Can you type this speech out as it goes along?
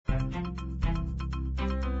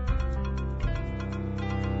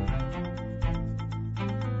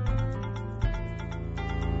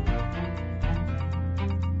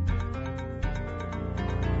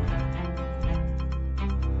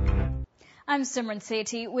I'm Simran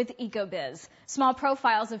Sethi with EcoBiz, small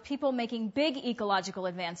profiles of people making big ecological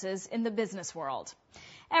advances in the business world.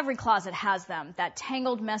 Every closet has them, that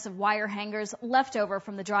tangled mess of wire hangers left over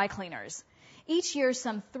from the dry cleaners. Each year,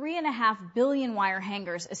 some 3.5 billion wire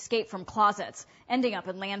hangers escape from closets, ending up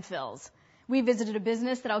in landfills. We visited a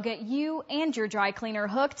business that'll get you and your dry cleaner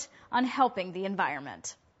hooked on helping the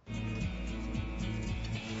environment.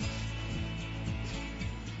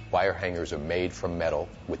 Wire hangers are made from metal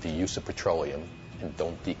with the use of petroleum and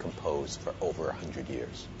don't decompose for over 100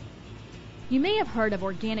 years. You may have heard of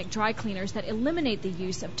organic dry cleaners that eliminate the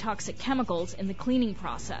use of toxic chemicals in the cleaning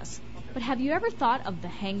process. But have you ever thought of the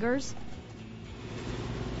hangers?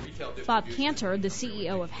 Bob Kantor, the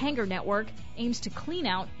CEO of Hanger Network, aims to clean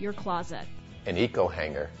out your closet. An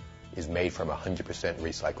EcoHanger is made from 100%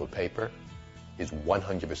 recycled paper, is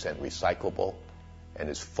 100% recyclable, and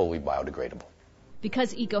is fully biodegradable.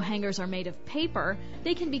 Because EcoHangers are made of paper,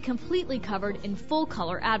 they can be completely covered in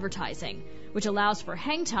full-color advertising, which allows for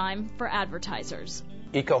hang time for advertisers.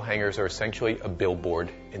 EcoHangers are essentially a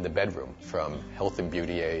billboard in the bedroom, from health and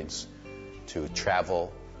beauty aids to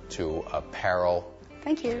travel to apparel.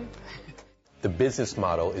 Thank you. The business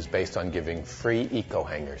model is based on giving free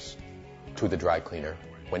EcoHangers to the dry cleaner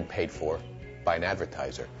when paid for by an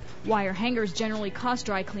advertiser. Wire hangers generally cost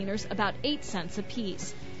dry cleaners about 8 cents a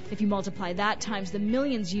piece. If you multiply that times the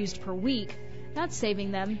millions used per week, that's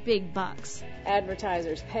saving them big bucks.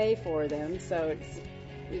 Advertisers pay for them, so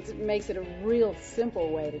it makes it a real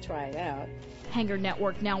simple way to try it out. Hanger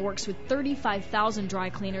Network now works with 35,000 dry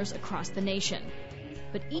cleaners across the nation.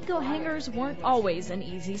 But EcoHangers weren't always an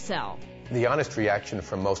easy sell. The honest reaction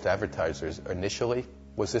from most advertisers initially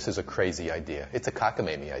was, this is a crazy idea. It's a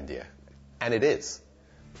cockamamie idea. And it is.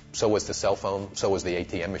 So was the cell phone, so was the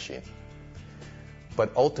ATM machine.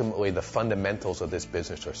 But ultimately, the fundamentals of this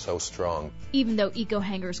business are so strong. Even though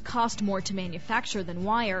EcoHangers cost more to manufacture than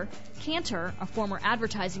wire, Kantor, a former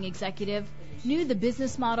advertising executive, knew the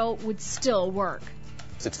business model would still work.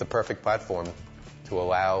 It's the perfect platform to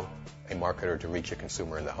allow a marketer to reach a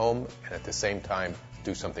consumer in the home and at the same time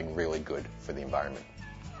do something really good for the environment.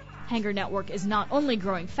 Hanger Network is not only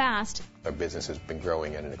growing fast, our business has been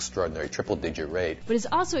growing at an extraordinary triple-digit rate, but is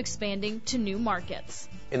also expanding to new markets.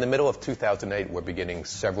 In the middle of 2008, we're beginning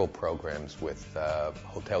several programs with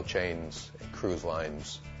hotel chains, and cruise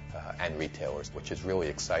lines, and retailers, which is really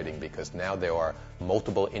exciting because now there are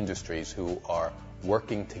multiple industries who are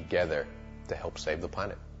working together to help save the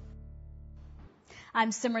planet.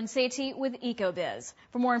 I'm Simran Sethi with EcoBiz.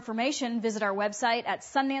 For more information, visit our website at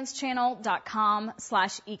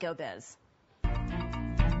sundancechannel.com/ecobiz.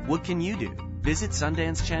 What can you do? Visit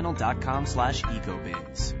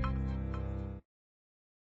sundancechannel.com/ecobiz.